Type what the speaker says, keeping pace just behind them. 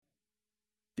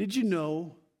Did you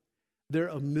know there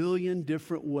are a million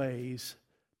different ways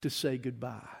to say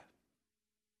goodbye?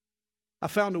 I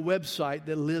found a website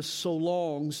that lists so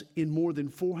longs in more than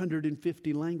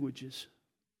 450 languages.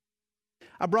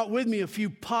 I brought with me a few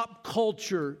pop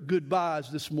culture goodbyes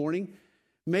this morning.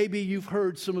 Maybe you've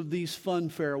heard some of these fun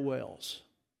farewells.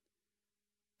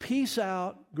 Peace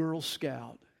out, Girl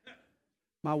Scout.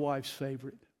 My wife's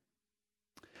favorite.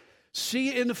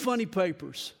 See you in the funny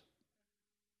papers.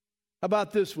 How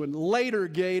about this one? Later,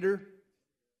 Gator.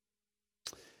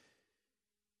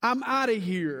 I'm out of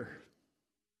here.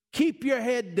 Keep your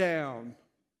head down.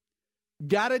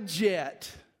 Got a jet.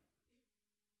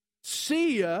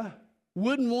 See ya.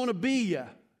 Wouldn't want to be ya.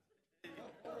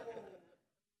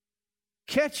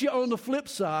 Catch you on the flip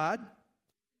side.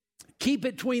 Keep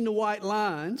it between the white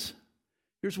lines.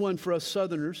 Here's one for us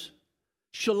Southerners.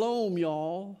 Shalom,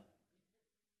 y'all.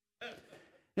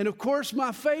 And of course,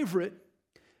 my favorite,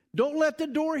 don't let the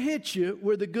door hit you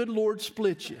where the good Lord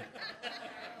split you.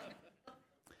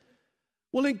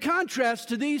 Well, in contrast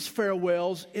to these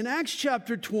farewells, in Acts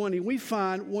chapter 20, we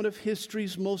find one of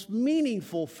history's most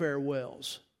meaningful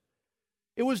farewells.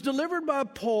 It was delivered by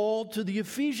Paul to the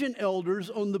Ephesian elders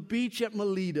on the beach at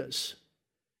Miletus.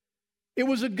 It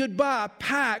was a goodbye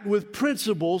packed with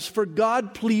principles for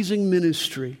God-pleasing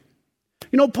ministry.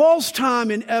 You know, Paul's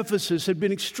time in Ephesus had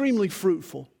been extremely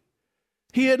fruitful.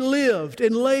 He had lived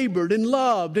and labored and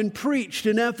loved and preached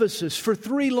in Ephesus for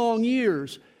 3 long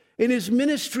years, and his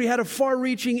ministry had a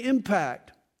far-reaching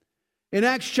impact. In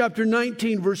Acts chapter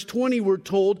 19, verse 20, we're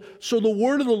told, so the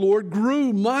word of the Lord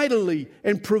grew mightily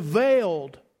and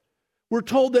prevailed. We're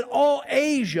told that all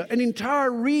Asia, an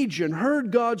entire region,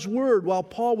 heard God's word while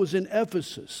Paul was in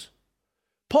Ephesus.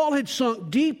 Paul had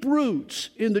sunk deep roots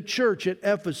in the church at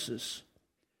Ephesus.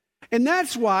 And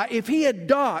that's why if he had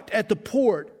docked at the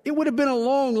port, it would have been a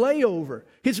long layover.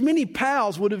 His many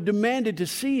pals would have demanded to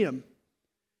see him.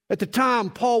 At the time,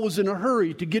 Paul was in a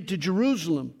hurry to get to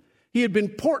Jerusalem. He had been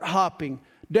port hopping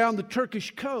down the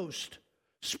Turkish coast.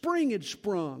 Spring had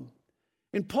sprung.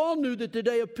 And Paul knew that the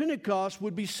day of Pentecost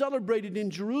would be celebrated in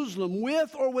Jerusalem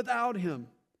with or without him.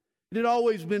 It had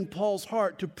always been Paul's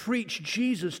heart to preach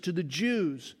Jesus to the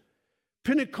Jews.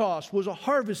 Pentecost was a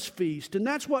harvest feast, and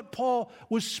that's what Paul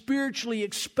was spiritually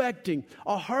expecting,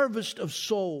 a harvest of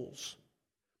souls.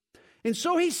 And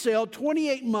so he sailed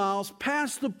 28 miles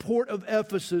past the port of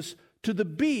Ephesus to the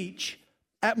beach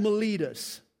at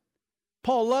Miletus.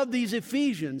 Paul loved these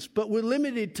Ephesians, but with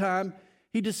limited time,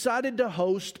 he decided to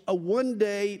host a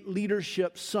one-day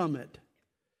leadership summit.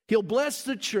 He'll bless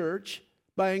the church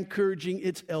by encouraging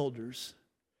its elders.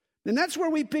 And that's where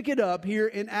we pick it up here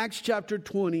in Acts chapter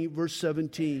 20, verse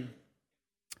 17.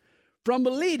 From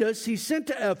Miletus, he sent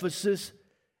to Ephesus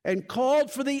and called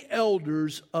for the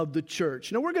elders of the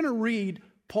church. Now, we're going to read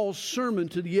Paul's sermon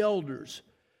to the elders.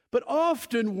 But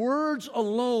often, words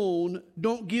alone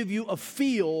don't give you a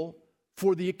feel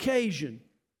for the occasion.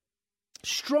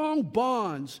 Strong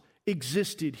bonds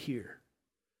existed here.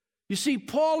 You see,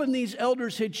 Paul and these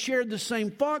elders had shared the same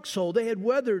foxhole. They had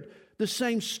weathered the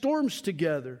same storms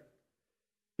together.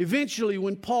 Eventually,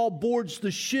 when Paul boards the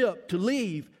ship to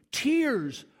leave,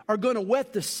 tears are going to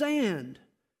wet the sand.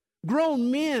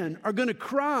 Grown men are going to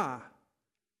cry.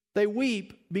 They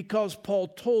weep because Paul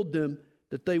told them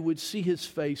that they would see his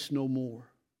face no more.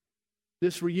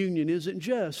 This reunion isn't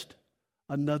just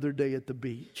another day at the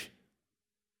beach.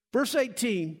 Verse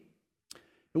 18,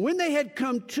 and when they had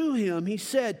come to him, he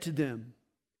said to them,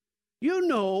 you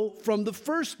know from the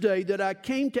first day that I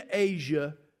came to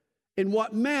Asia, in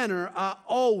what manner I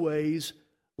always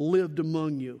lived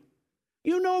among you.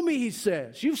 You know me, he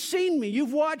says. You've seen me.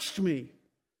 You've watched me.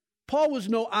 Paul was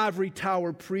no ivory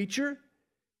tower preacher.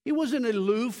 He wasn't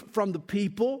aloof from the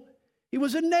people. He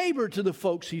was a neighbor to the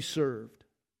folks he served.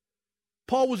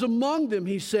 Paul was among them,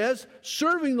 he says,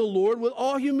 serving the Lord with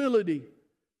all humility,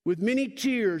 with many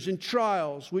tears and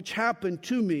trials which happened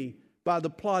to me by the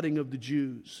plotting of the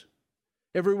Jews.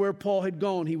 Everywhere Paul had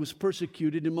gone, he was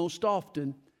persecuted, and most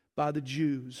often by the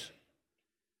Jews.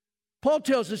 Paul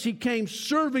tells us he came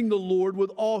serving the Lord with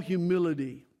all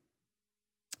humility.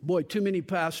 Boy, too many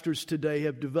pastors today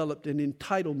have developed an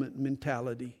entitlement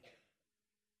mentality.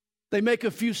 They make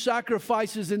a few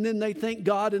sacrifices and then they think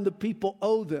God and the people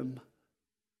owe them.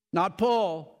 Not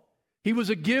Paul. He was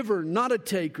a giver, not a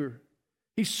taker.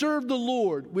 He served the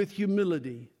Lord with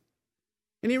humility.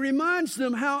 And he reminds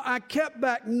them how I kept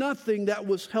back nothing that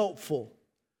was helpful,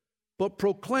 but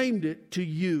proclaimed it to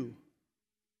you.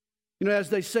 You know, as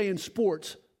they say in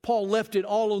sports, Paul left it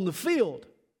all on the field.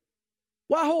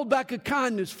 Why hold back a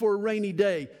kindness for a rainy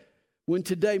day when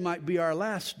today might be our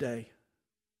last day?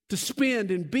 To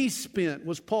spend and be spent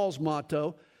was Paul's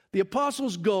motto. The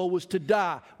apostle's goal was to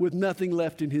die with nothing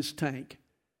left in his tank.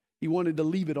 He wanted to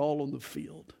leave it all on the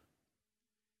field.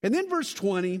 And then verse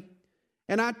 20,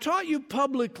 and I taught you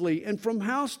publicly and from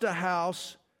house to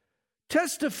house,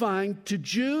 testifying to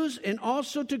Jews and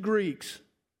also to Greeks,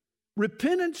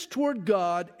 repentance toward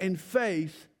God and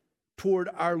faith toward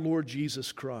our Lord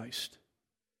Jesus Christ.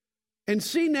 And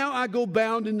see, now I go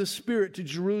bound in the Spirit to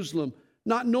Jerusalem,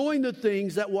 not knowing the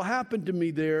things that will happen to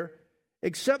me there,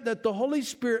 except that the Holy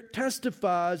Spirit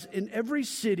testifies in every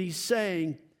city,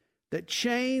 saying that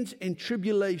chains and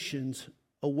tribulations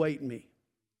await me.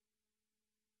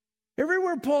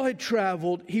 Everywhere Paul had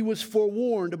traveled, he was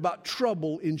forewarned about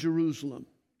trouble in Jerusalem.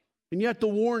 And yet the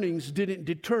warnings didn't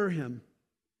deter him.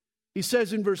 He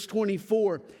says in verse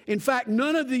 24, in fact,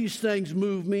 none of these things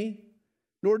move me,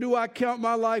 nor do I count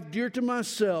my life dear to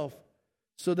myself,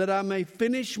 so that I may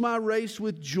finish my race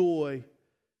with joy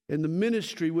in the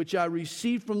ministry which I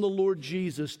received from the Lord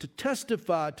Jesus to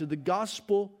testify to the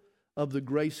gospel of the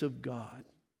grace of God.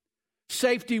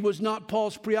 Safety was not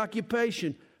Paul's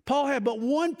preoccupation. Paul had but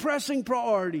one pressing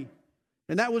priority,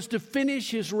 and that was to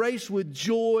finish his race with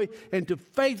joy and to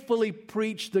faithfully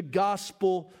preach the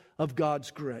gospel of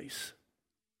God's grace.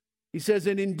 He says,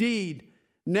 and indeed,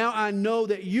 now I know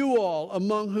that you all,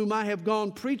 among whom I have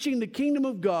gone preaching the kingdom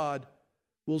of God,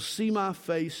 will see my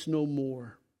face no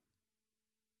more.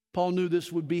 Paul knew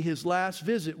this would be his last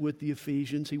visit with the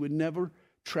Ephesians. He would never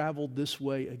travel this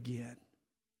way again.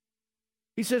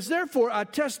 He says, therefore, I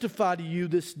testify to you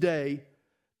this day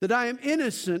that I am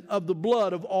innocent of the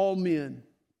blood of all men.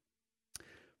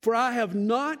 For I have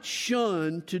not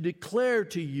shunned to declare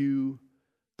to you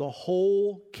the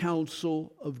whole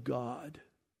counsel of God.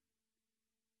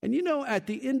 And you know, at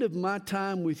the end of my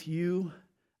time with you,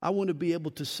 I want to be able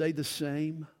to say the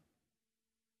same.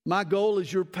 My goal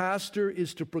as your pastor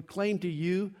is to proclaim to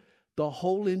you the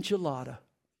whole enchilada.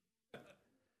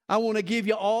 I want to give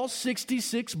you all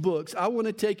 66 books. I want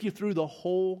to take you through the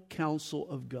whole counsel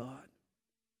of God.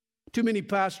 Too many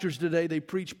pastors today, they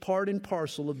preach part and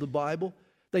parcel of the Bible.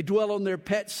 They dwell on their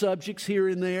pet subjects here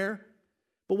and there.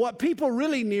 But what people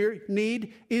really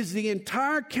need is the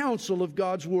entire counsel of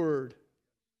God's Word.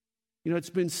 You know, it's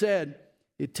been said,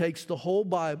 it takes the whole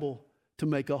Bible to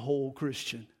make a whole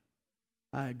Christian.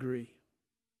 I agree.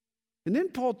 And then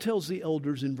Paul tells the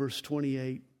elders in verse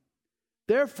 28,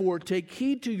 therefore take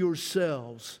heed to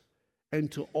yourselves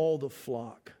and to all the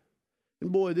flock.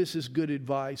 And boy, this is good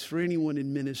advice for anyone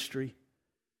in ministry.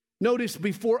 Notice,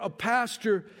 before a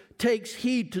pastor takes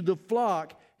heed to the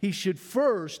flock, he should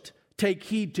first take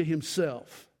heed to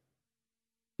himself.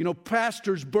 You know,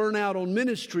 pastors burn out on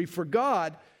ministry for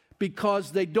God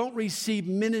because they don't receive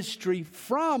ministry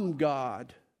from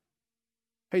God.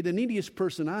 Hey, the neediest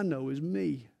person I know is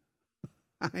me.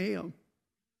 I am.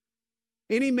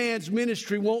 Any man's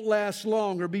ministry won't last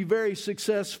long or be very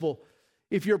successful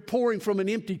if you're pouring from an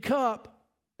empty cup.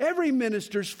 Every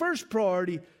minister's first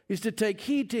priority is to take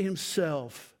heed to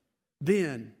himself,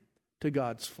 then to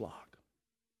God's flock.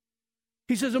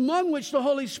 He says, among which the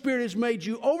Holy Spirit has made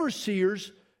you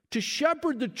overseers to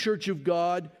shepherd the church of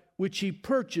God, which he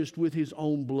purchased with his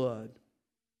own blood.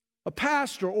 A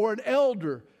pastor or an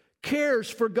elder cares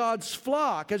for God's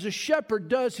flock as a shepherd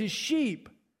does his sheep.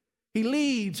 He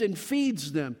leads and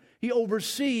feeds them. He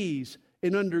oversees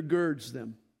and undergirds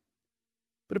them.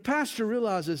 But a pastor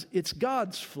realizes it's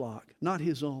God's flock, not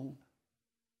his own.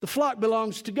 The flock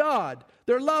belongs to God.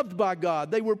 They're loved by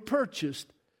God. They were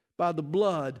purchased by the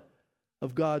blood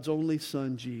of God's only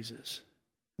Son, Jesus.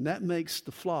 And that makes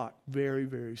the flock very,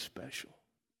 very special.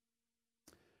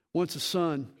 Once a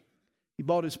son, he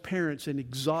bought his parents an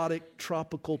exotic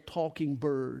tropical talking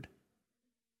bird.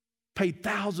 Paid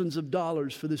thousands of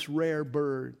dollars for this rare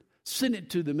bird. Sent it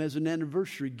to them as an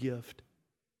anniversary gift.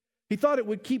 He thought it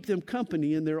would keep them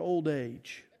company in their old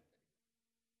age.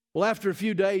 Well, after a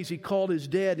few days, he called his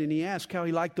dad and he asked how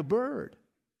he liked the bird.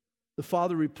 The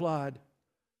father replied,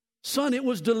 son, it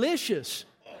was delicious.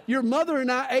 Your mother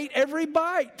and I ate every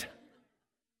bite.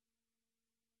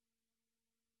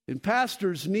 And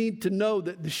pastors need to know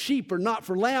that the sheep are not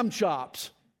for lamb chops.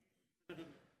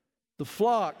 The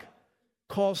flock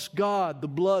costs God the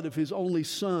blood of his only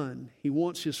Son. He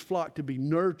wants his flock to be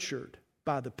nurtured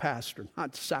by the pastor,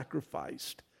 not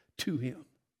sacrificed to him.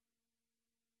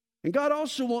 And God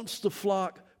also wants the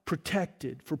flock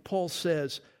protected. For Paul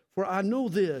says, for I know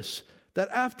this, that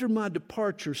after my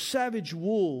departure, savage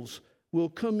wolves will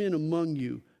come in among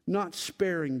you, not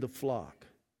sparing the flock.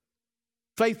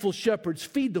 Faithful shepherds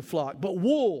feed the flock, but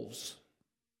wolves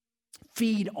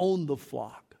feed on the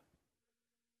flock.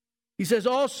 He says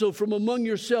also, from among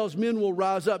yourselves men will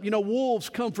rise up. You know, wolves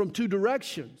come from two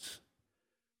directions.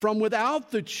 from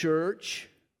without the church,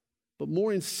 but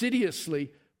more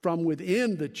insidiously from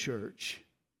within the church.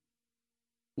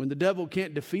 When the devil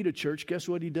can't defeat a church, guess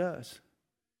what he does?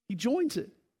 He joins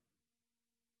it.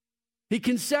 He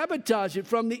can sabotage it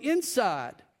from the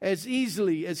inside as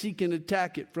easily as he can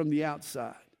attack it from the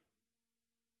outside.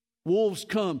 Wolves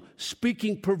come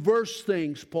speaking perverse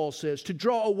things, Paul says, to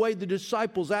draw away the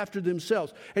disciples after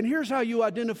themselves. And here's how you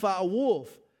identify a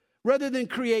wolf. Rather than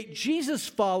create Jesus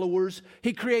followers,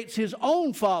 he creates his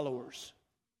own followers.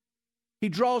 He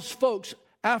draws folks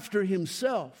after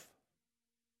himself.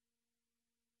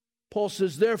 Paul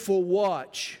says, therefore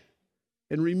watch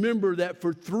and remember that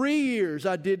for 3 years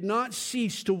I did not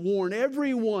cease to warn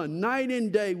everyone night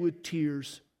and day with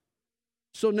tears.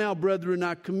 So now, brethren,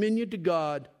 I commend you to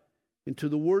God and to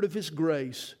the word of his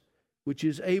grace, which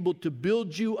is able to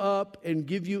build you up and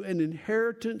give you an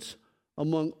inheritance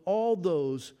among all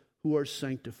those who are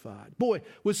sanctified. Boy,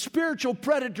 with spiritual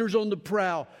predators on the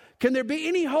prowl, can there be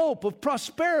any hope of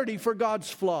prosperity for God's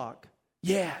flock?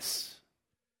 Yes.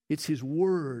 It's his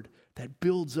word that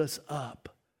builds us up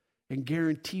and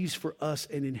guarantees for us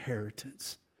an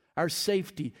inheritance. Our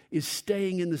safety is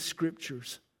staying in the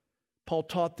scriptures. Paul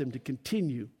taught them to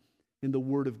continue in the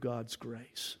word of God's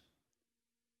grace.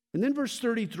 And then verse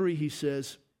 33, he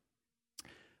says,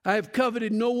 I have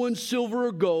coveted no one's silver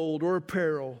or gold or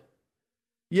apparel.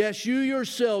 Yes, you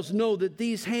yourselves know that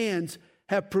these hands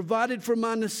have provided for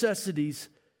my necessities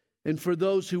and for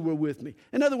those who were with me.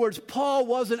 In other words, Paul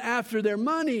wasn't after their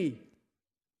money.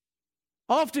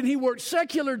 Often he worked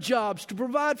secular jobs to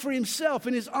provide for himself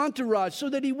and his entourage so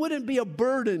that he wouldn't be a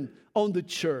burden on the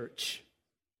church.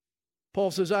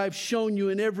 Paul says, I have shown you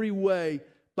in every way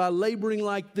by laboring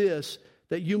like this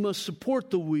that you must support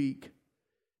the weak.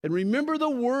 And remember the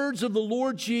words of the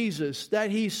Lord Jesus that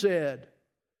he said,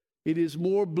 it is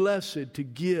more blessed to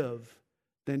give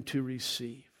than to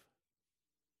receive.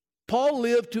 Paul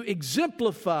lived to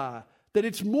exemplify that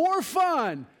it's more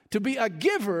fun to be a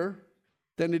giver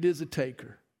than it is a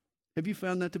taker. Have you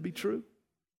found that to be true?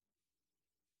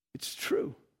 It's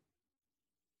true.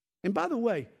 And by the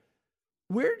way,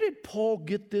 where did Paul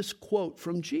get this quote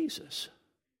from Jesus?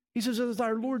 He says, as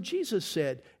our Lord Jesus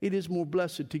said, it is more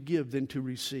blessed to give than to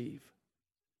receive.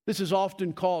 This is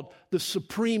often called the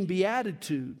supreme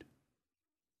beatitude.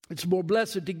 It's more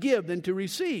blessed to give than to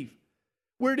receive.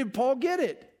 Where did Paul get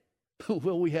it?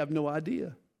 Well, we have no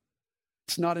idea.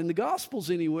 It's not in the Gospels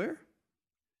anywhere.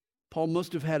 Paul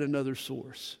must have had another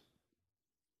source.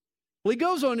 Well, he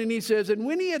goes on and he says, and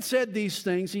when he had said these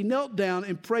things, he knelt down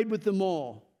and prayed with them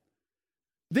all.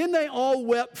 Then they all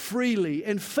wept freely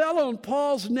and fell on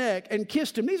Paul's neck and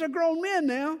kissed him. These are grown men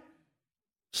now,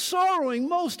 sorrowing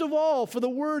most of all for the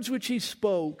words which he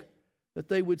spoke, that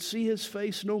they would see his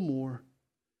face no more.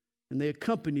 And they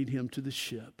accompanied him to the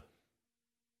ship.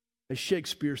 As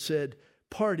Shakespeare said,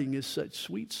 parting is such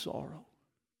sweet sorrow.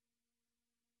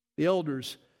 The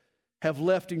elders have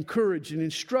left encouraged and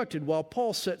instructed while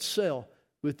Paul set sail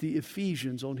with the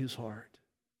Ephesians on his heart.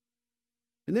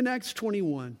 And then Acts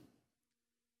 21.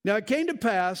 Now it came to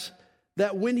pass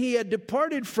that when he had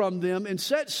departed from them and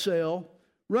set sail,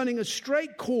 running a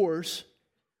straight course,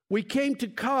 we came to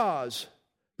Cos,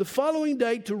 the following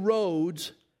day to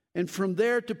Rhodes, and from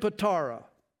there to Patara.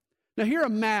 Now here a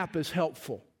map is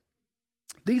helpful.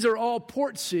 These are all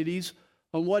port cities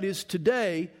on what is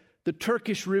today the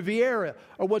Turkish Riviera,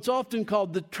 or what's often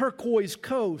called the Turquoise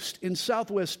Coast in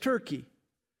southwest Turkey.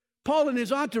 Paul and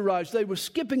his entourage, they were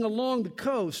skipping along the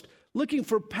coast, looking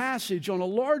for passage on a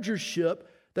larger ship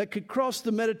that could cross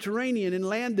the Mediterranean and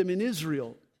land them in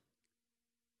Israel.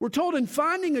 We're told in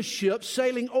finding a ship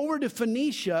sailing over to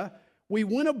Phoenicia, we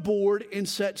went aboard and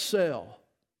set sail.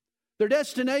 Their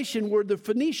destination were the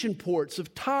Phoenician ports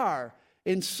of Tyre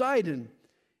and Sidon,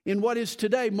 in what is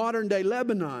today modern-day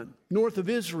Lebanon, north of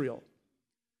Israel.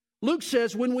 Luke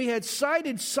says, when we had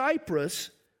sighted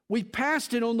Cyprus, we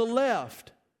passed it on the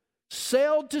left,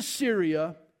 sailed to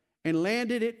Syria, and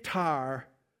landed at Tyre,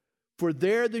 for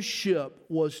there the ship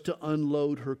was to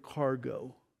unload her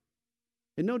cargo.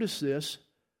 And notice this,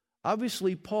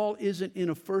 obviously Paul isn't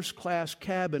in a first-class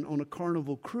cabin on a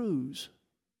Carnival cruise.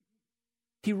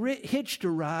 He hitched a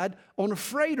ride on a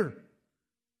freighter.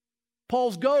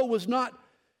 Paul's goal was not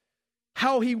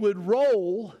how he would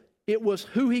roll, it was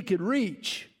who he could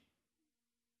reach.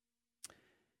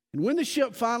 And when the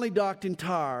ship finally docked in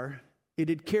Tyre, it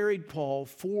had carried Paul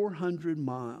 400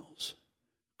 miles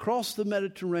across the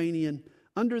Mediterranean,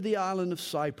 under the island of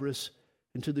Cyprus,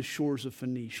 and to the shores of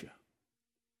Phoenicia,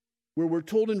 where we're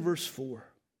told in verse 4,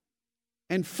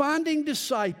 and finding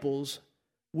disciples,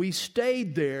 we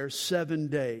stayed there 7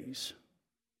 days.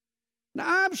 Now,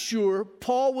 I'm sure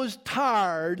Paul was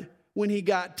tired when he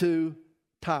got to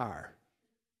Tyre.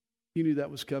 You knew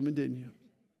that was coming, didn't you?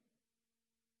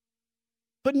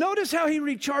 But notice how he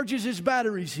recharges his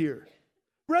batteries here.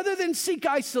 Rather than seek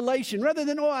isolation, rather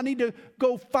than, I need to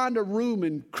go find a room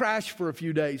and crash for a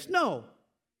few days. No.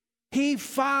 He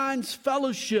finds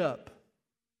fellowship.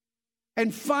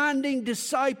 And finding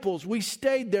disciples. We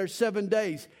stayed there 7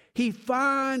 days. He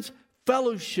finds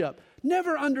fellowship.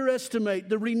 Never underestimate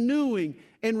the renewing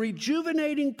and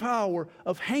rejuvenating power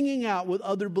of hanging out with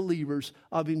other believers,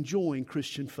 of enjoying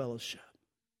Christian fellowship.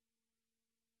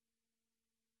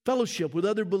 Fellowship with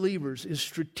other believers is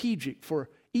strategic for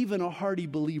even a hardy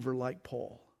believer like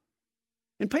Paul.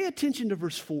 And pay attention to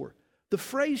verse 4. The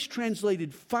phrase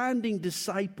translated finding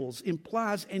disciples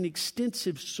implies an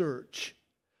extensive search.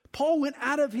 Paul went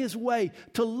out of his way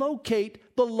to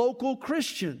locate the local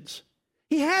Christians.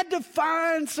 He had to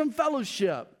find some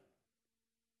fellowship.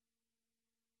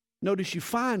 Notice you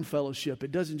find fellowship.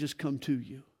 It doesn't just come to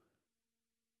you.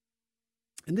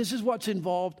 And this is what's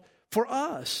involved for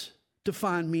us to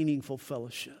find meaningful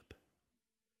fellowship.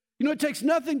 You know, it takes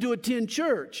nothing to attend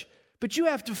church, but you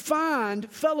have to find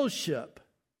fellowship.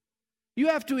 You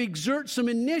have to exert some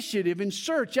initiative and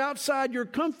search outside your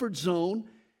comfort zone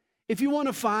if you want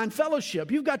to find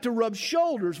fellowship. You've got to rub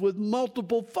shoulders with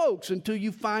multiple folks until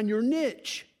you find your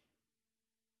niche.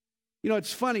 You know,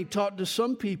 it's funny, talk to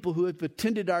some people who have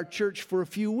attended our church for a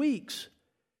few weeks,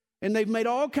 and they've made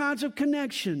all kinds of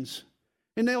connections.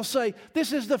 And they'll say,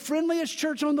 this is the friendliest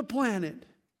church on the planet.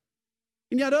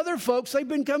 And yet other folks, they've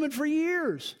been coming for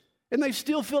years, and they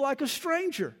still feel like a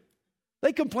stranger.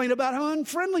 They complain about how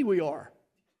unfriendly we are.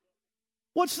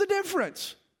 What's the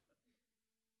difference?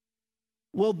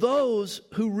 Well, those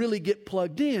who really get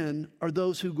plugged in are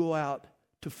those who go out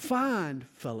to find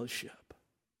fellowship,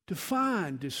 to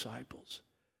find disciples,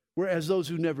 whereas those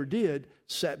who never did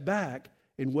sat back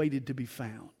and waited to be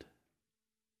found.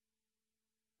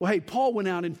 Well, hey, Paul went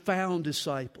out and found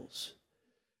disciples.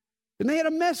 And they had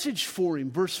a message for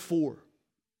him, verse 4.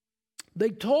 They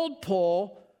told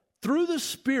Paul, through the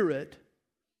Spirit,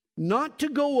 not to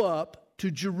go up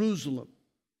to Jerusalem.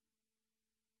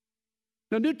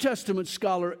 Now, New Testament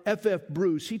scholar F.F.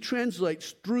 Bruce, he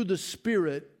translates through the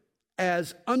Spirit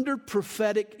as under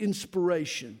prophetic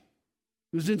inspiration.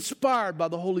 He was inspired by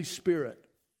the Holy Spirit.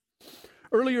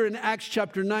 Earlier in Acts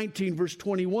chapter 19, verse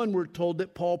 21, we're told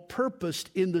that Paul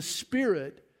purposed in the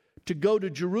Spirit to go to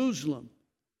Jerusalem.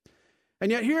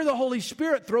 And yet here the Holy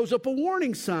Spirit throws up a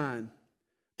warning sign.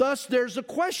 Thus, there's a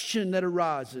question that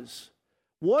arises.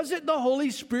 Was it the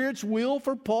Holy Spirit's will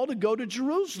for Paul to go to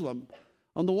Jerusalem?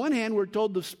 On the one hand, we're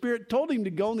told the Spirit told him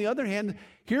to go. On the other hand,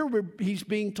 here he's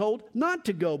being told not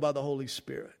to go by the Holy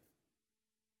Spirit.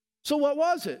 So what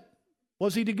was it?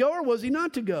 Was he to go or was he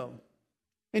not to go?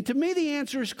 And to me, the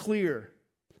answer is clear.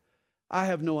 I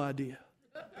have no idea.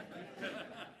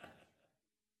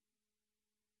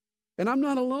 And I'm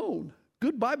not alone.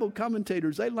 Good Bible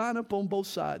commentators, they line up on both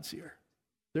sides here.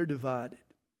 They're divided.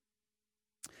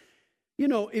 You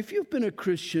know, if you've been a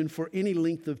Christian for any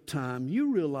length of time,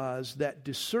 you realize that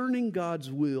discerning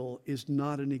God's will is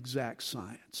not an exact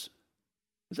science.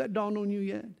 Has that dawned on you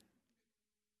yet?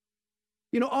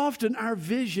 You know, often our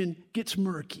vision gets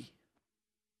murky.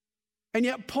 And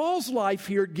yet Paul's life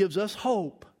here gives us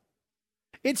hope.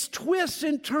 Its twists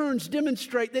and turns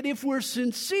demonstrate that if we're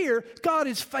sincere, God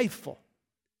is faithful.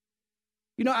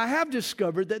 You know, I have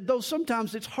discovered that though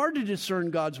sometimes it's hard to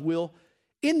discern God's will,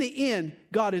 in the end,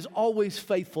 God is always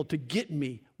faithful to get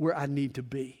me where I need to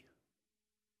be.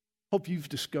 Hope you've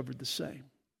discovered the same.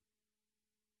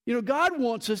 You know, God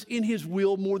wants us in His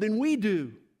will more than we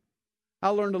do. I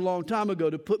learned a long time ago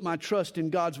to put my trust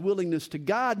in God's willingness to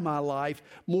guide my life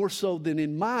more so than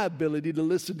in my ability to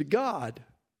listen to God.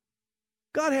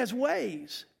 God has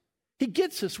ways. He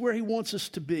gets us where He wants us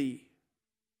to be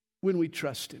when we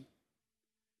trust Him.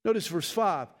 Notice verse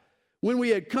 5. When we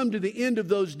had come to the end of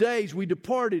those days, we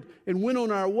departed and went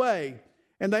on our way.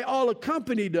 And they all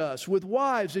accompanied us with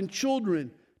wives and children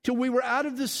till we were out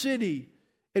of the city.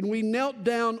 And we knelt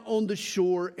down on the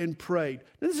shore and prayed.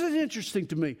 Now, this is interesting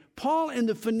to me. Paul and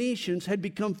the Phoenicians had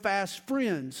become fast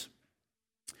friends.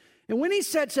 And when he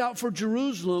sets out for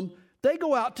Jerusalem, they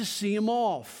go out to see him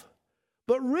off.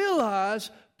 But realize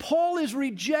Paul is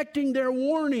rejecting their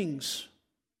warnings.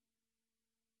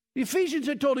 The Ephesians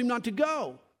had told him not to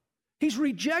go. He's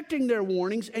rejecting their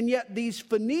warnings, and yet these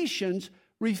Phoenicians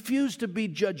refuse to be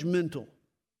judgmental.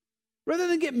 Rather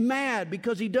than get mad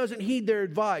because he doesn't heed their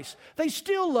advice, they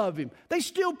still love him. They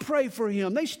still pray for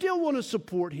him. They still want to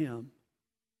support him.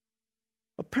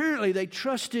 Apparently, they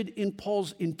trusted in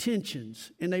Paul's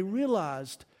intentions, and they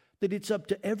realized that it's up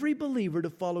to every believer to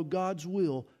follow God's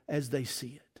will as they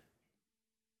see it.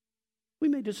 We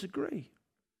may disagree,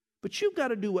 but you've got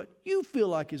to do what you feel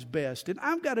like is best, and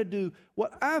I've got to do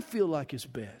what I feel like is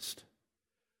best.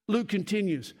 Luke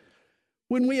continues,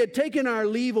 when we had taken our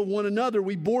leave of one another,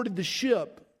 we boarded the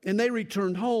ship, and they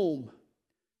returned home.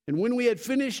 And when we had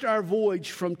finished our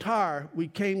voyage from Tyre, we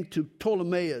came to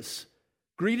Ptolemais,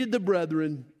 greeted the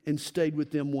brethren, and stayed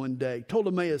with them one day.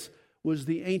 Ptolemais was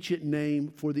the ancient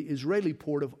name for the Israeli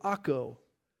port of Akko.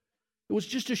 It was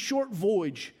just a short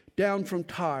voyage down from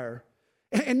Tyre.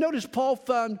 And notice Paul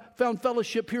found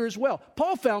fellowship here as well.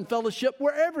 Paul found fellowship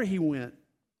wherever he went.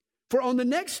 For on the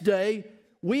next day,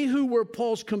 we who were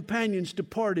Paul's companions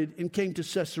departed and came to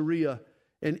Caesarea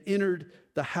and entered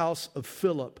the house of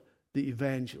Philip the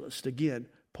evangelist. Again,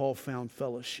 Paul found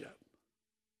fellowship.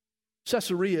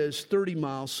 Caesarea is 30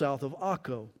 miles south of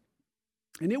Akko,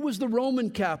 and it was the Roman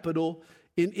capital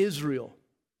in Israel.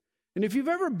 And if you've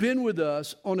ever been with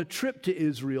us on a trip to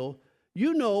Israel,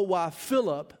 you know why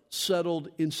Philip settled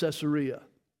in Caesarea.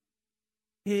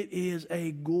 It is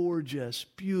a gorgeous,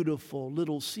 beautiful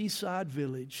little seaside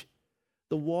village.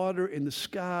 The water and the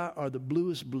sky are the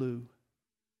bluest blue.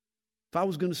 If I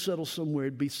was going to settle somewhere,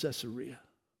 it'd be Caesarea.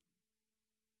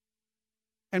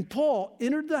 And Paul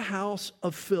entered the house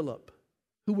of Philip,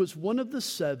 who was one of the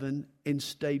 7, and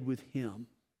stayed with him.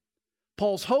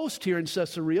 Paul's host here in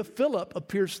Caesarea, Philip,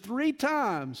 appears 3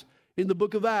 times in the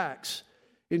book of Acts.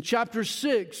 In chapter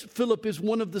 6, Philip is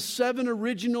one of the 7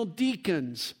 original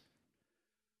deacons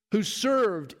who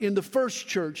served in the first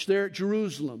church there at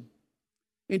Jerusalem.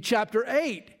 In chapter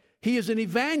 8, he is an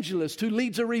evangelist who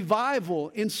leads a revival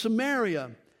in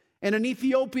Samaria and an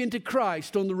Ethiopian to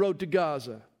Christ on the road to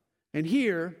Gaza. And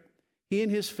here, he and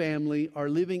his family are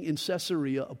living in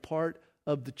Caesarea, a part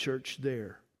of the church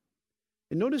there.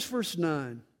 And notice verse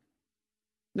 9.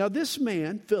 Now this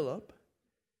man, Philip,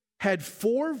 had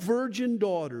 4 virgin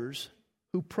daughters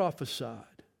who prophesied.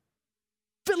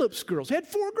 Philip's girls. He had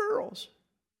 4 girls.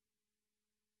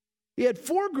 He had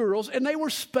 4 girls, and they were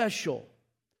special,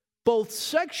 both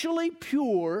sexually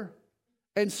pure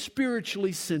and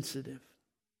spiritually sensitive.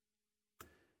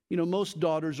 You know, most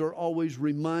dads are always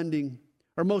reminding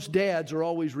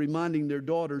their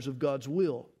daughters of God's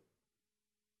will.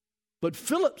 But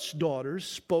Philip's daughters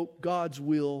spoke God's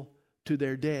will to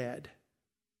their dad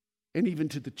and even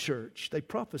to the church. They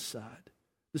prophesied.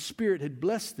 The Spirit had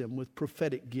blessed them with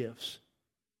prophetic gifts.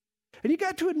 And you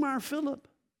got to admire Philip.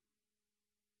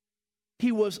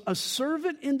 He was a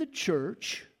servant in the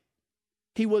church.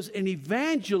 He was an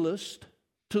evangelist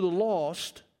to the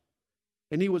lost.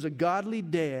 And he was a godly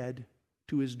dad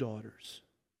to his daughters.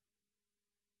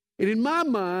 And in my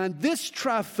mind, this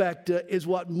trifecta is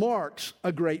what marks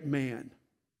a great man.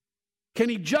 Can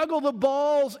he juggle the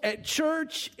balls at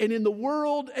church and in the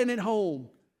world and at home?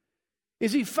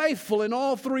 Is he faithful in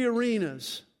all 3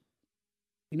 arenas?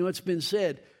 You know, it's been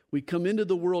said, we come into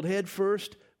the world head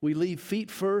first, we leave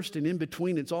feet first, and in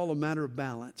between it's all a matter of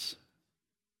balance.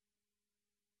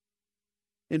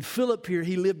 And Philip here,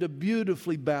 he lived a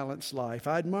beautifully balanced life.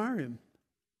 I admire him.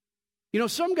 You know,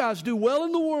 some guys do well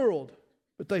in the world,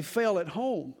 but they fail at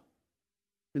home,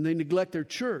 and they neglect their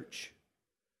church.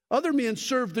 Other men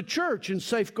serve the church and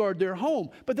safeguard their home,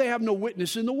 but they have no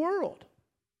witness in the world.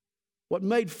 What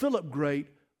made Philip great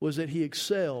was that he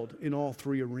excelled in all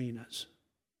 3 arenas.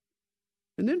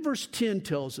 And then verse 10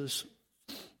 tells us,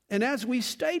 and as we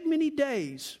stayed many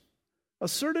days, a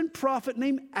certain prophet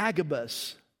named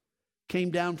Agabus came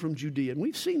down from Judea. And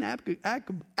we've seen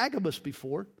Agabus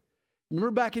before.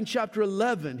 Remember back in chapter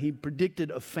 11, he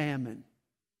predicted a famine.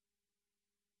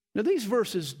 Now these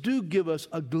verses do give us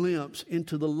a glimpse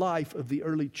into the life of the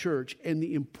early church and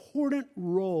the important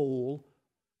role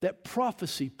that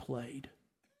prophecy played.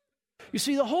 You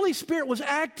see, the Holy Spirit was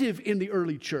active in the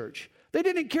early church. They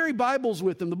didn't carry Bibles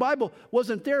with them. The Bible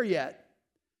wasn't there yet.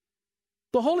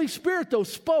 The Holy Spirit, though,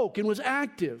 spoke and was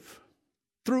active.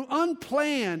 Through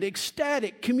unplanned,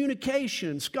 ecstatic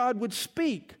communications, God would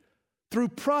speak through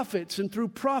prophets and through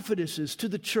prophetesses to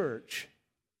the church.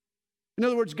 In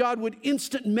other words, God would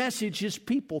instant message his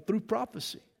people through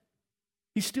prophecy.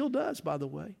 He still does, by the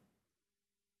way.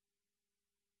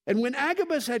 And when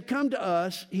Agabus had come to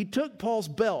us, he took Paul's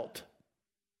belt,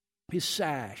 his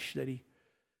sash that he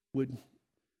would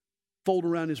fold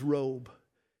around his robe.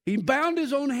 He bound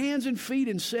his own hands and feet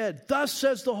and said, "Thus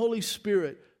says the Holy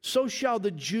Spirit, so shall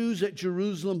the Jews at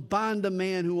Jerusalem bind the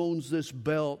man who owns this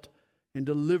belt and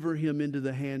deliver him into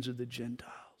the hands of the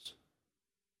Gentiles."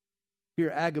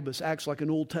 Here Agabus acts like an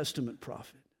Old Testament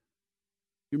prophet.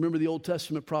 You remember the Old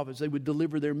Testament prophets, they would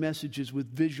deliver their messages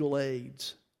with visual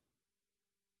aids.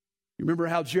 You remember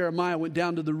how Jeremiah went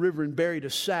down to the river and buried a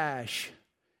sash.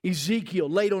 Ezekiel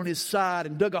laid on his side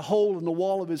and dug a hole in the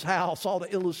wall of his house, all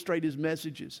to illustrate his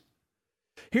messages.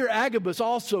 Here Agabus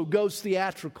also goes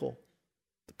theatrical.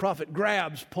 The prophet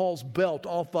grabs Paul's belt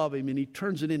off of him and he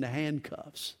turns it into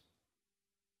handcuffs.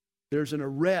 There's an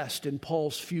arrest in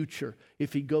Paul's future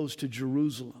if he goes to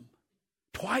Jerusalem.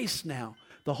 Twice now,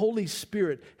 the Holy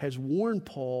Spirit has warned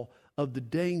Paul of the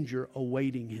danger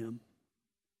awaiting him.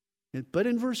 But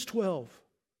in verse 12,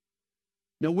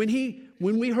 now when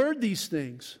we heard these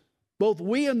things, both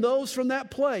we and those from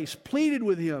that place pleaded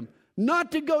with him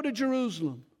not to go to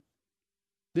Jerusalem.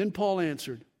 Then Paul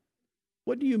answered,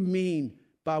 "What do you mean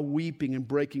by weeping and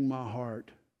breaking my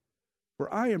heart?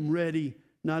 For I am ready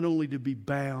not only to be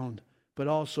bound, but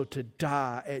also to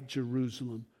die at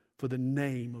Jerusalem for the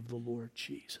name of the Lord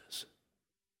Jesus."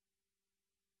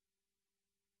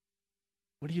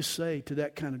 What do you say to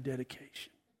that kind of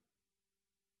dedication?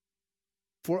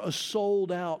 For a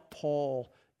sold-out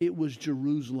Paul, it was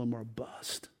Jerusalem or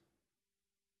bust.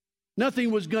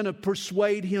 Nothing was going to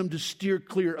persuade him to steer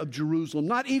clear of Jerusalem,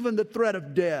 not even the threat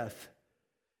of death.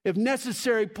 If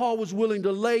necessary, Paul was willing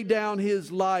to lay down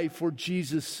his life for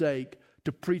Jesus' sake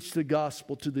to preach the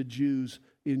gospel to the Jews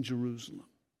in Jerusalem.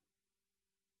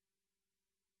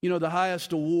 You know, the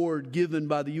highest award given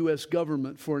by the U.S.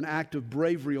 government for an act of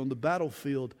bravery on the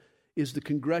battlefield is the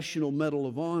Congressional Medal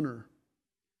of Honor.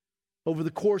 Over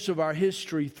the course of our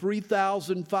history,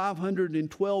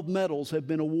 3,512 medals have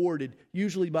been awarded,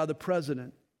 usually by the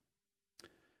president.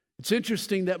 It's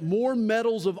interesting that more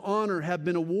medals of honor have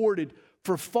been awarded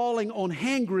for falling on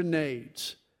hand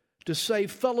grenades to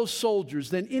save fellow soldiers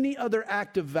than any other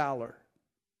act of valor.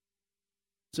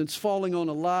 Since falling on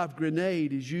a live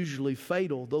grenade is usually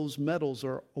fatal, those medals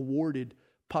are awarded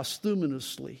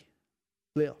posthumously.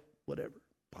 Well, whatever,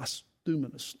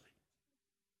 posthumously.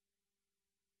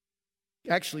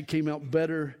 Actually came out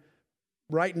better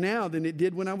right now than it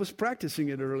did when I was practicing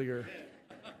it earlier.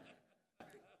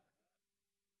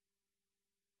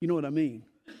 You know what I mean?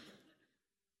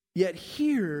 Yet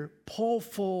here, Paul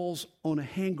falls on a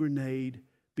hand grenade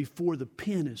before the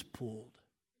pin is pulled.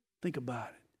 Think about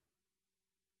it.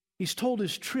 He's told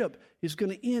his trip is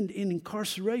going to end in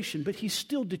incarceration, but he's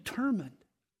still determined.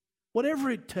 Whatever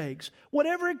it takes,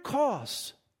 whatever it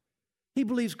costs, he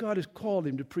believes God has called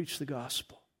him to preach the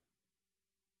gospel.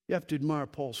 You have to admire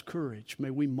Paul's courage. May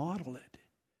we model it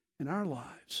in our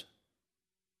lives.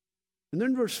 And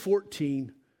then verse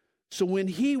 14, so when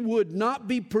he would not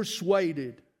be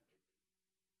persuaded,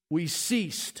 we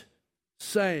ceased,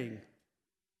 saying,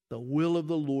 the will of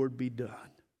the Lord be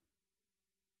done.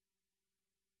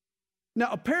 Now,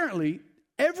 apparently,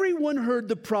 everyone heard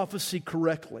the prophecy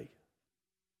correctly.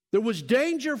 There was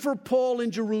danger for Paul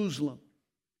in Jerusalem.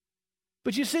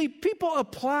 But you see, people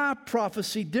apply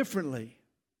prophecy differently.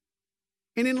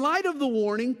 And in light of the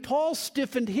warning, Paul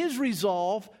stiffened his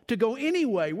resolve to go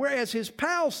anyway, whereas his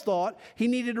pals thought he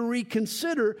needed to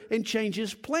reconsider and change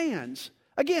his plans.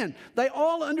 Again, they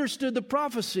all understood the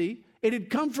prophecy. It had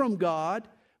come from God,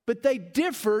 but they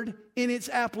differed in its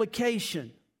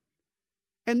application.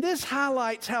 And this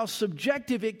highlights how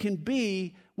subjective it can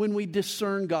be when we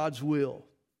discern God's will.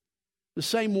 The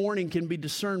same warning can be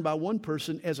discerned by one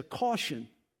person as a caution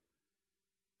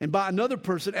and by another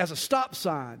person as a stop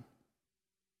sign.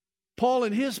 Paul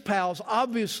and his pals,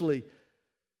 obviously,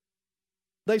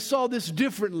 they saw this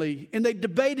differently and they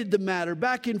debated the matter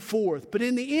back and forth. But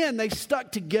in the end, they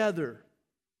stuck together.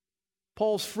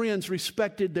 Paul's friends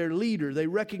respected their leader. They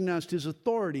recognized his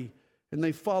authority and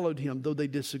they followed him, though they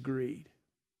disagreed.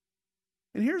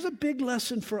 And here's a big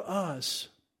lesson for us.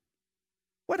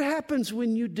 What happens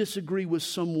when you disagree with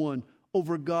someone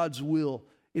over God's will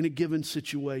in a given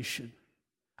situation?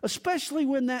 Especially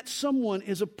when that someone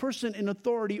is a person in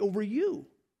authority over you.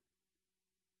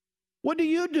 What do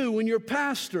you do when your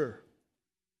pastor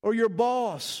or your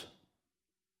boss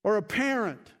or a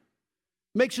parent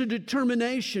makes a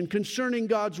determination concerning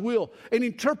God's will, an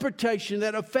interpretation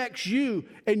that affects you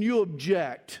and you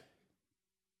object?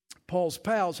 Paul's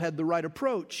pals had the right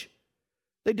approach.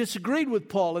 They disagreed with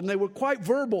Paul and they were quite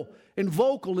verbal and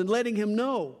vocal in letting him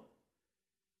know.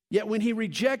 Yet when he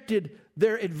rejected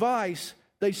their advice,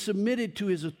 they submitted to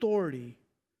his authority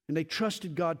and they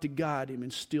trusted God to guide him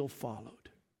and still followed.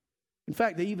 In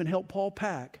fact, they even helped Paul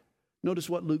pack. Notice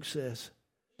what Luke says.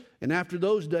 And after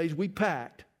those days, we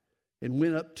packed and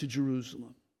went up to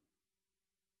Jerusalem.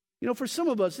 You know, for some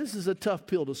of us, this is a tough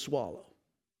pill to swallow.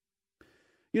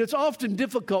 You know, it's often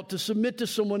difficult to submit to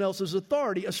someone else's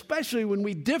authority, especially when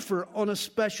we differ on a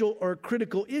special or a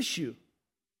critical issue.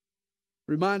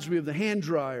 Reminds me of the hand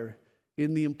dryer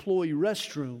in the employee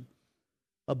restroom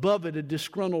Above it, a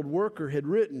disgruntled worker had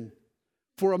written,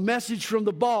 "For a message from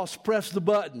the boss, press the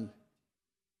button."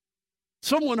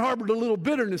 Someone harbored a little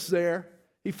bitterness there.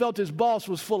 He felt his boss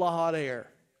was full of hot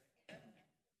air.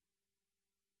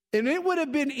 And it would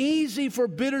have been easy for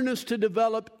bitterness to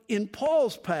develop in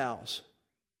Paul's pals.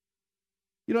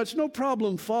 You know, it's no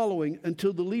problem following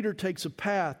until the leader takes a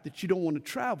path that you don't want to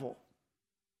travel.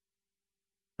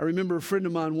 I remember a friend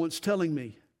of mine once telling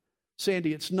me,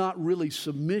 "Sandy, it's not really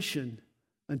submission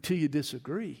until you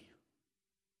disagree."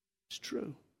 It's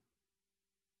true.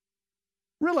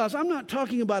 Realize I'm not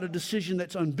talking about a decision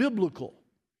that's unbiblical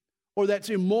or that's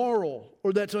immoral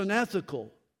or that's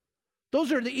unethical.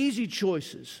 Those are the easy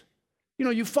choices. You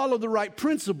know, you follow the right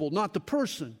principle, not the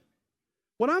person.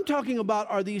 What I'm talking about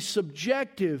are these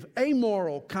subjective,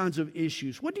 amoral kinds of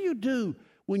issues. What do you do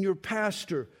when your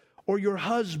pastor or your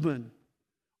husband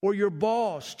or your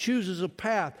boss chooses a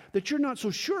path that you're not so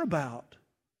sure about?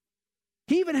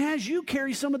 He even has you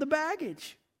carry some of the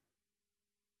baggage.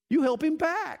 You help him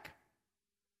pack.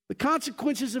 The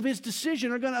consequences of his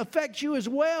decision are going to affect you as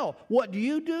well. What do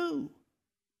you do?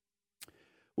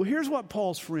 Well, here's what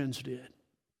Paul's friends did.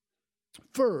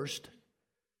 First,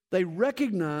 they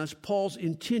recognized Paul's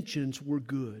intentions were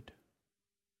good.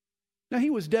 Now, he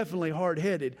was definitely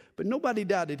hard-headed, but nobody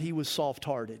doubted he was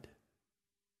soft-hearted.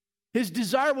 His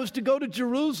desire was to go to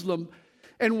Jerusalem.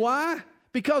 And why?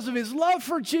 Because of his love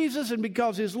for Jesus and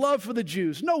because of his love for the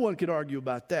Jews. No one could argue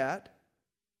about that.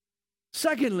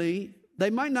 Secondly, they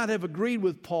might not have agreed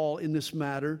with Paul in this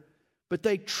matter, but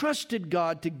they trusted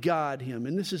God to guide him,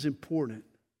 and this is important.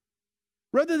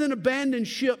 Rather than abandon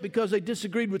ship because they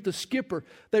disagreed with the skipper,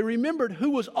 they remembered who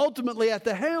was ultimately at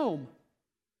the helm.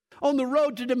 On the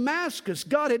road to Damascus,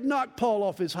 God had knocked Paul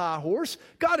off his high horse.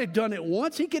 God had done it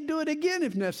once. He could do it again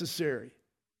if necessary.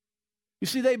 You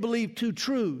see, they believed two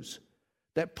truths: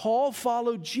 that Paul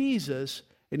followed Jesus,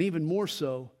 and even more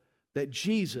so, that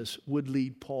Jesus would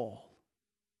lead Paul.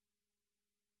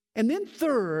 And then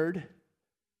third,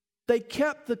 they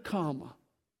kept the comma.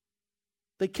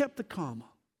 They kept the comma.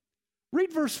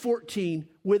 Read verse 14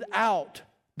 without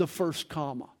the first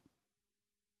comma.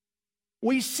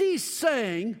 "We cease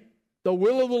saying, 'The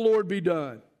will of the Lord be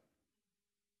done.'"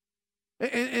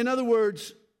 In other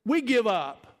words, we give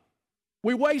up.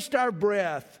 We waste our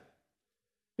breath.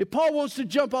 If Paul wants to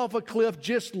jump off a cliff,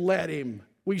 just let him.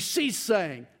 We cease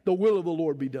saying, "The will of the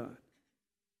Lord be done."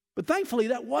 But thankfully,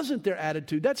 that wasn't their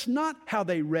attitude. That's not how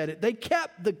they read it. They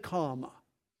kept the comma.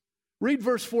 Read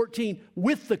verse 14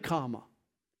 with the comma.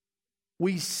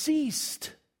 "We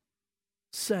ceased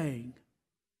saying,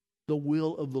 'The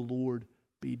will of the Lord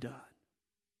be done.'"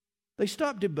 They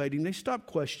stopped debating, they stopped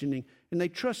questioning, and they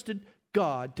trusted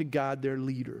God to guide their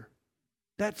leader.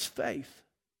 That's faith.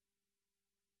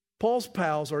 Paul's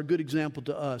pals are a good example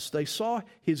to us. They saw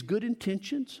his good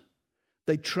intentions.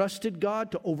 They trusted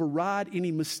God to override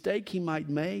any mistake he might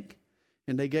make,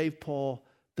 and they gave Paul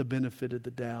the benefit of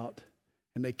the doubt,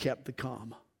 and they kept the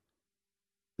comma.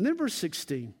 And then verse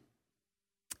 16.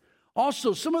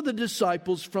 "Also, some of the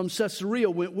disciples from Caesarea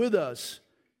went with us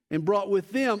and brought with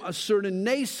them a certain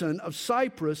Nason of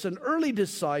Cyprus, an early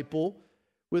disciple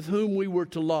with whom we were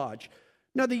to lodge."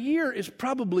 Now, the year is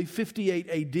probably 58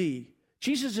 AD.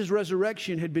 Jesus'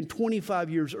 resurrection had been 25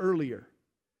 years earlier.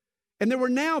 And there were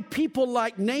now people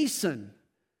like Nason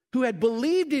who had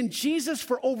believed in Jesus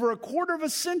for over a quarter of a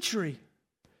century.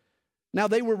 Now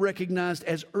they were recognized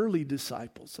as early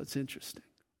disciples. That's interesting.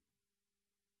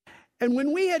 "And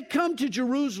when we had come to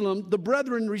Jerusalem, the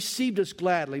brethren received us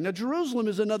gladly." Now Jerusalem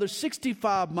is another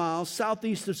 65 miles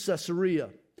southeast of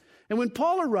Caesarea. And when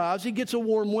Paul arrives, he gets a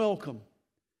warm welcome.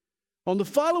 On the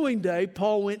following day,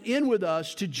 Paul went in with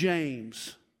us to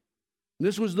James.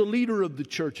 This was the leader of the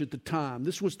church at the time.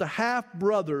 This was the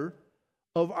half-brother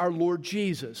of our Lord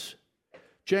Jesus.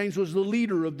 James was the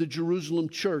leader of the Jerusalem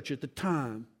church at the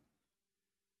time.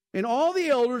 And all the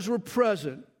elders were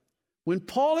present. When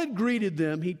Paul had greeted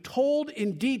them, he told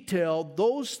in detail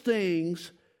those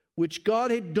things which God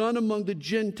had done among the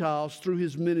Gentiles through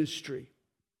his ministry.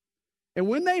 And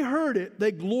when they heard it,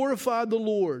 they glorified the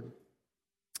Lord.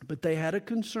 But they had a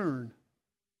concern.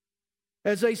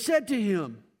 As they said to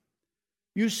him,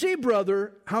 "You see,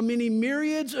 brother, how many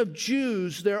myriads of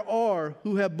Jews there are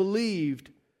who have believed,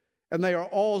 and they are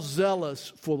all zealous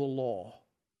for the law."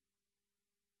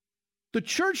 The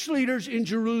church leaders in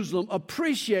Jerusalem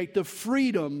appreciate the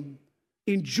freedom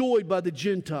enjoyed by the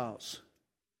Gentiles.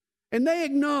 And they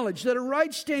acknowledge that a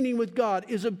right standing with God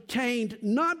is obtained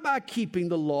not by keeping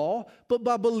the law, but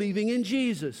by believing in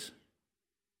Jesus.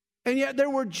 And yet there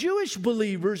were Jewish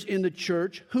believers in the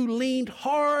church who leaned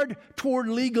hard toward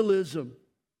legalism.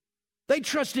 They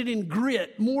trusted in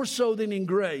grit more so than in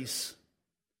grace.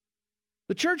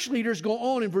 The church leaders go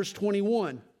on in verse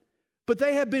 21. But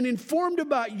they have been informed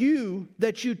about you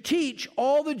that you teach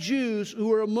all the Jews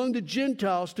who are among the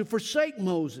Gentiles to forsake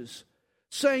Moses,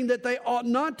 saying that they ought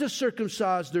not to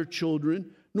circumcise their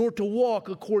children, nor to walk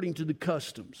according to the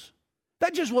customs.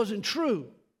 That just wasn't true.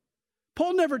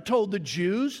 Paul never told the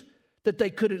Jews that they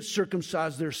couldn't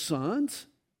circumcise their sons,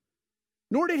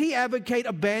 nor did he advocate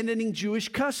abandoning Jewish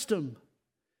custom.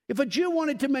 If a Jew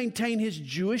wanted to maintain his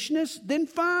Jewishness, then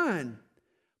fine.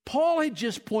 Paul had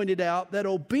just pointed out that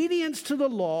obedience to the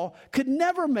law could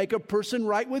never make a person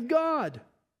right with God.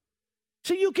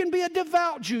 So you can be a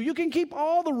devout Jew, you can keep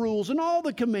all the rules and all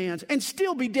the commands and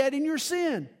still be dead in your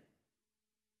sin.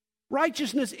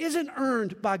 Righteousness isn't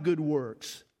earned by good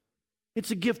works.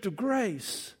 It's a gift of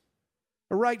grace.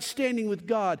 A right standing with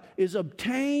God is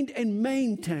obtained and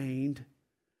maintained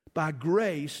by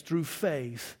grace through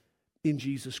faith in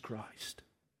Jesus Christ.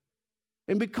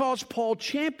 And because Paul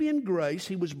championed grace,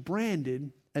 he was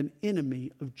branded an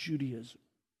enemy of Judaism.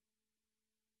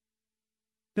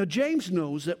 Now, James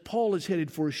knows that Paul is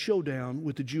headed for a showdown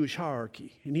with the Jewish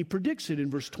hierarchy, and he predicts it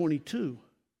in verse 22.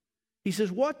 He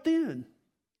says, what then?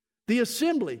 The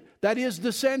assembly, that is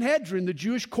the Sanhedrin, the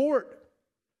Jewish court,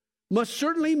 must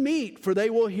certainly meet, for they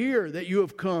will hear that you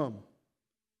have come.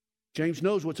 James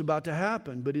knows what's about to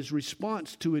happen, but his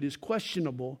response to it is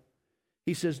questionable.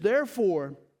 He says,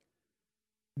 therefore,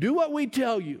 do what we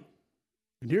tell you.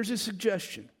 And here's his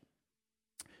suggestion.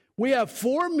 We have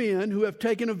 4 men who have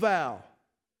taken a vow.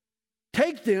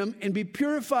 Take them and be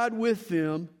purified with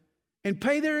them and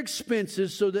pay their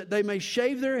expenses so that they may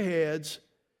shave their heads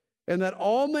and that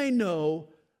all may know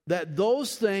that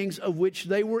those things of which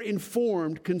they were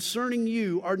informed concerning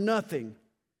you are nothing,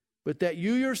 but that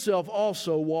you yourself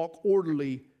also walk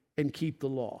orderly and keep the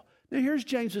law. Now here's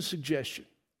James's suggestion.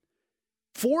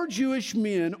 4 Jewish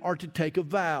men are to take a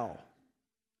vow.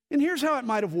 And here's how it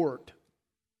might have worked.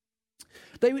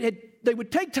 They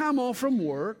would take time off from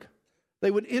work. They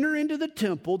would enter into the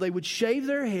temple. They would shave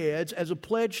their heads as a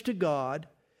pledge to God.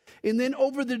 And then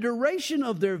over the duration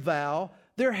of their vow,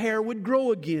 their hair would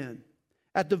grow again.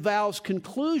 At the vow's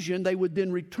conclusion, they would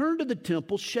then return to the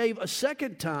temple, shave a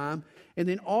second time, and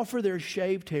then offer their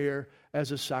shaved hair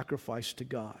as a sacrifice to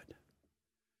God.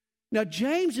 Now,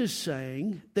 James is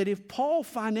saying that if Paul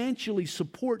financially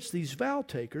supports these vow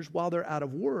takers while they're out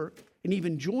of work and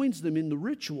even joins them in the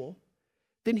ritual,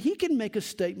 then he can make a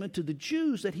statement to the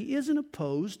Jews that he isn't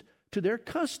opposed to their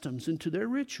customs and to their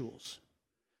rituals.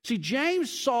 See, James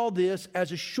saw this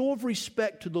as a show of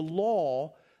respect to the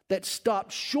law that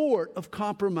stopped short of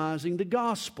compromising the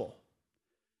gospel.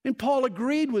 And Paul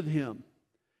agreed with him.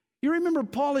 You remember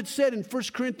Paul had said in 1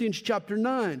 Corinthians chapter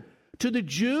 9, to the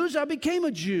Jews I became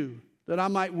a Jew, that I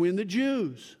might win the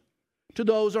Jews. To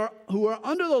those who are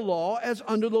under the law, as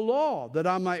under the law, that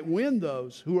I might win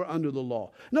those who are under the law.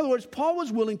 In other words, Paul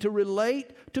was willing to relate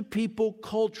to people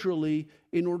culturally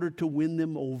in order to win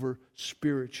them over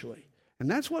spiritually. And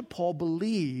that's what Paul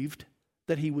believed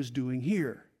that he was doing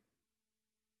here.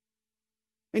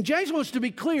 And James wants to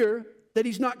be clear that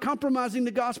he's not compromising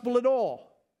the gospel at all.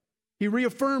 He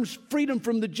reaffirms freedom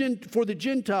for the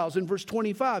Gentiles in verse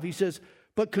 25. He says,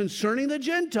 but concerning the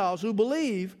Gentiles who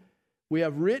believe, we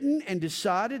have written and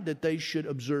decided that they should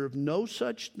observe no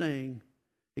such thing,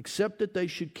 except that they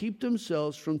should keep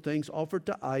themselves from things offered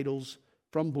to idols,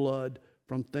 from blood,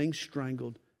 from things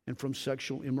strangled, and from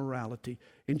sexual immorality.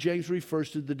 And James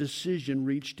refers to the decision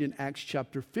reached in Acts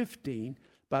chapter 15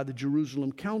 by the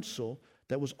Jerusalem Council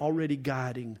that was already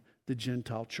guiding the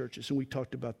Gentile churches. And we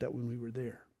talked about that when we were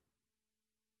there.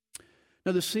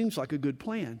 Now, this seems like a good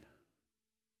plan.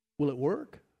 Will it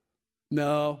work?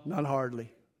 No, not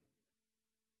hardly.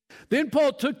 Then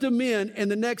Paul took them in, and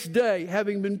the next day,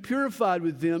 having been purified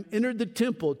with them, entered the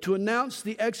temple to announce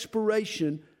the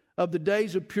expiration of the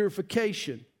days of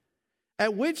purification,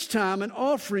 at which time an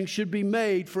offering should be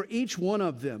made for each one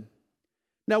of them.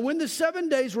 Now, when the 7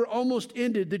 days were almost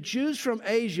ended, the Jews from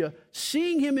Asia,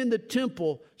 seeing him in the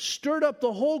temple, stirred up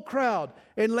the whole crowd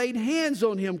and laid hands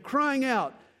on him, crying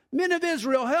out, Men of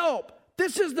Israel, help!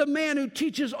 This is the man who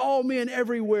teaches all men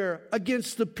everywhere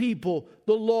against the people,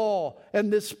 the law, and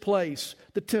this place,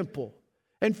 the temple.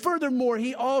 And furthermore,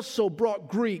 he also brought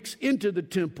Greeks into the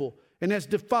temple and has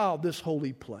defiled this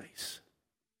holy place.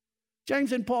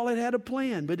 James and Paul had a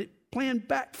plan, but the plan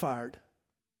backfired.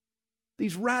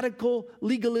 These radical,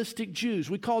 legalistic Jews,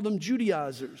 we call them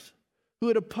Judaizers, who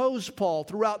had opposed Paul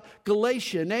throughout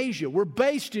Galatia and Asia, were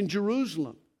based in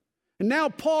Jerusalem. And now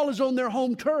Paul is on their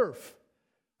home turf.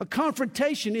 A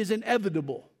confrontation is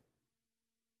inevitable.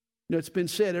 You know, it's been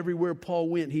said everywhere Paul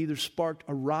went, he either sparked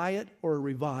a riot or a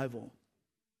revival.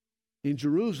 In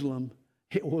Jerusalem,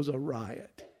 it was a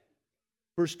riot.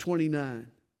 Verse 29.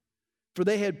 For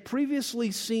they had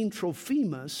previously seen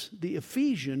Trophimus, the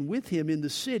Ephesian, with him in the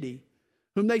city,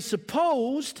 whom they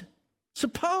supposed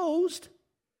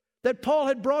that Paul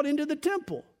had brought into the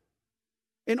temple.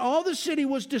 And all the city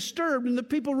was disturbed, and the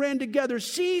people ran together,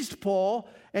 seized Paul,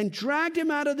 and dragged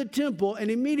him out of the temple, and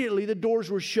immediately the doors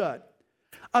were shut.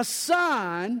 A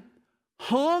sign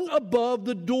hung above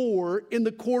the door in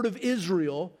the court of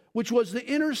Israel, which was the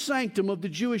inner sanctum of the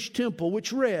Jewish temple,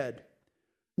 which read,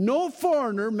 "No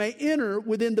foreigner may enter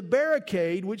within the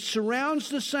barricade which surrounds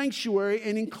the sanctuary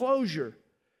and enclosure.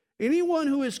 Anyone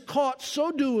who is caught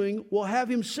so doing will have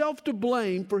himself to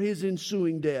blame for his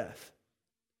ensuing death."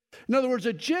 In other words,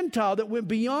 a Gentile that went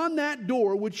beyond that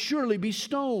door would surely be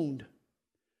stoned.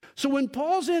 So when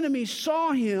Paul's enemies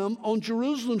saw him on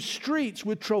Jerusalem's streets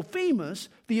with Trophimus,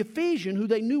 the Ephesian, who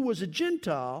they knew was a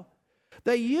Gentile,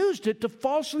 they used it to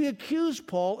falsely accuse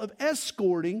Paul of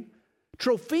escorting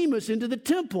Trophimus into the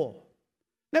temple.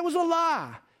 That was a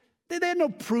lie. They had no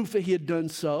proof that he had done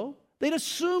so. They'd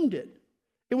assumed it.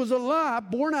 It was a lie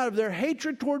born out of their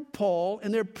hatred toward Paul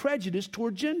and their prejudice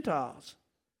toward Gentiles.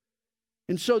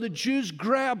 And so the Jews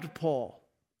grabbed Paul.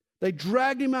 They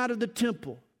dragged him out of the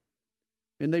temple,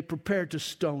 and they prepared to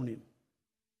stone him.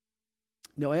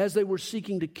 Now, as they were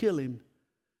seeking to kill him,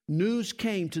 news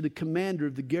came to the commander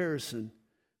of the garrison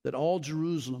that all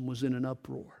Jerusalem was in an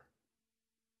uproar.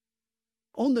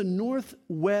 On the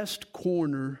northwest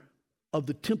corner of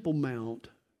the Temple Mount,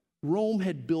 Rome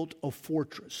had built a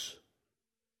fortress.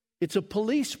 It's a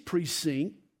police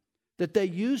precinct that they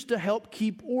used to help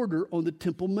keep order on the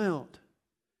Temple Mount.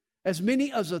 As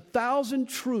many as 1,000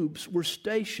 troops were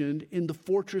stationed in the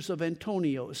fortress of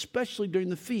Antonia, especially during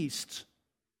the feasts.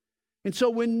 And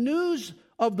so when news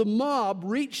of the mob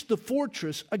reached the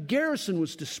fortress, a garrison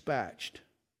was dispatched.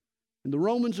 And the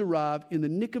Romans arrived in the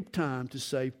nick of time to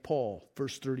save Paul.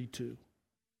 Verse 32.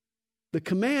 The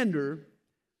commander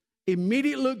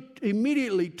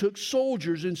immediately took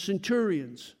soldiers and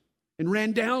centurions and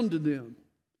ran down to them.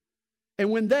 And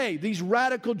when these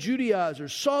radical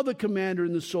Judaizers, saw the commander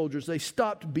and the soldiers, they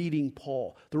stopped beating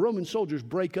Paul. The Roman soldiers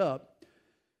break up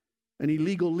an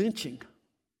illegal lynching.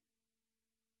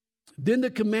 Then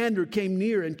the commander came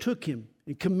near and took him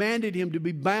and commanded him to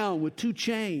be bound with 2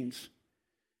 chains.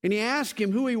 And he asked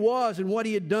him who he was and what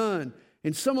he had done.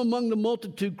 And some among the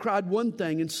multitude cried one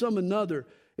thing and some another.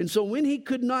 And so when he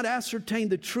could not ascertain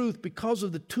the truth because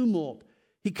of the tumult,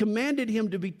 he commanded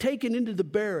him to be taken into the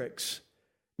barracks.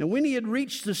 Now, when he had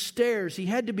reached the stairs, he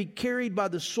had to be carried by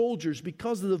the soldiers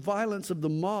because of the violence of the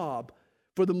mob.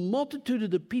 For the multitude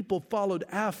of the people followed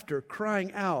after,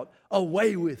 crying out,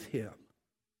 "Away with him."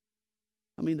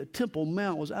 I mean, the Temple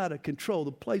Mount was out of control.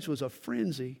 The place was a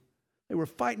frenzy. They were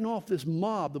fighting off this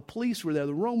mob. The police were there.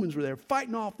 The Romans were there,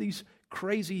 fighting off these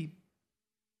crazy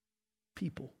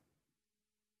people.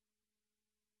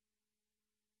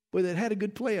 But they had a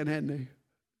good plan, hadn't they?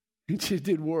 It just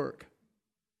did work.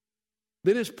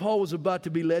 Then as Paul was about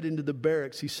to be led into the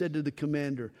barracks, he said to the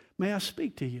commander, "May I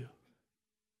speak to you?"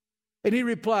 And he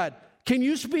replied, "Can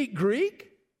you speak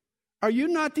Greek? Are you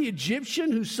not the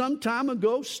Egyptian who some time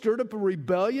ago stirred up a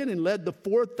rebellion and led the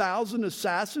 4,000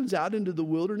 assassins out into the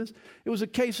wilderness?" It was a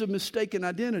case of mistaken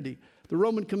identity. The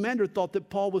Roman commander thought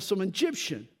that Paul was some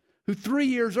Egyptian who 3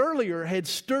 years earlier had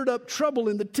stirred up trouble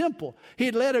in the temple. He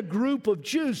had led a group of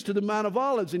Jews to the Mount of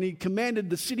Olives, and he commanded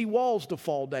the city walls to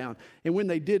fall down. And when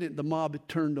they didn't, the mob had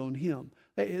turned on him.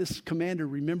 His commander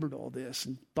remembered all this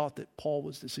and thought that Paul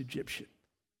was this Egyptian.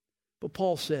 But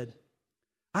Paul said,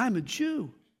 "I'm a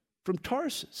Jew from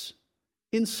Tarsus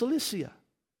in Cilicia,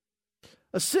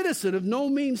 a citizen of no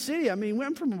mean city." I mean,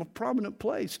 I'm from a prominent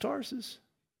place, Tarsus.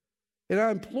 "And I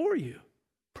implore you,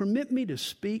 permit me to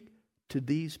speak to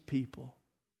these people."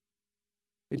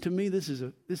 And to me, this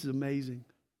is amazing.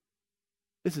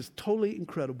 This is totally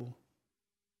incredible.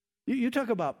 You talk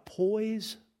about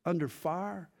poise under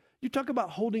fire. You talk about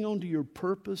holding on to your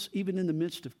purpose even in the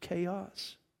midst of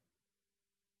chaos.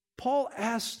 Paul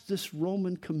asks this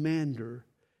Roman commander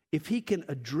if he can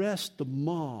address the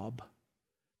mob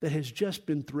that has just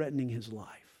been threatening his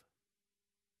life.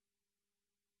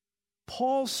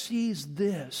 Paul sees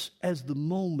this as the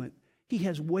moment he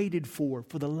has waited for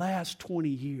the last 20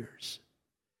 years.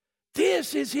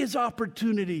 This is his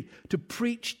opportunity to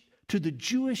preach to the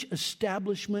Jewish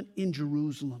establishment in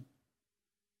Jerusalem.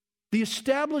 The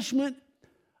establishment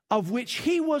of which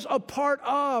he was a part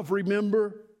of,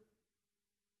 remember?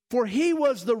 For he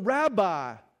was the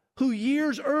rabbi who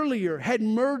years earlier had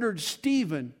murdered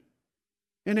Stephen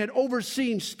and had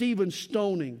overseen Stephen's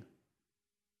stoning.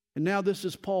 And now this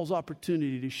is Paul's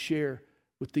opportunity to share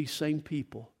with these same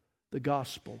people the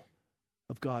gospel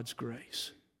of God's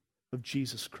grace, of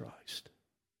Jesus Christ.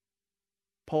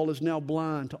 Paul is now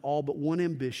blind to all but one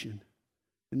ambition,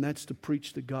 and that's to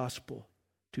preach the gospel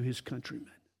to his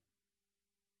countrymen.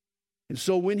 And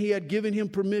so when he had given him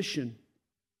permission,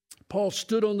 Paul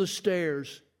stood on the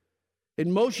stairs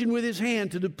and motioned with his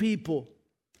hand to the people.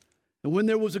 And when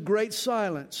there was a great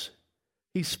silence,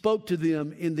 he spoke to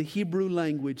them in the Hebrew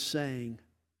language, saying,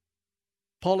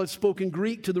 Paul had spoken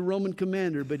Greek to the Roman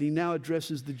commander, but he now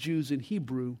addresses the Jews in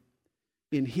Hebrew,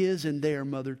 in his and their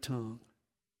mother tongue.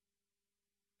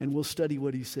 And we'll study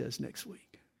what he says next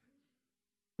week.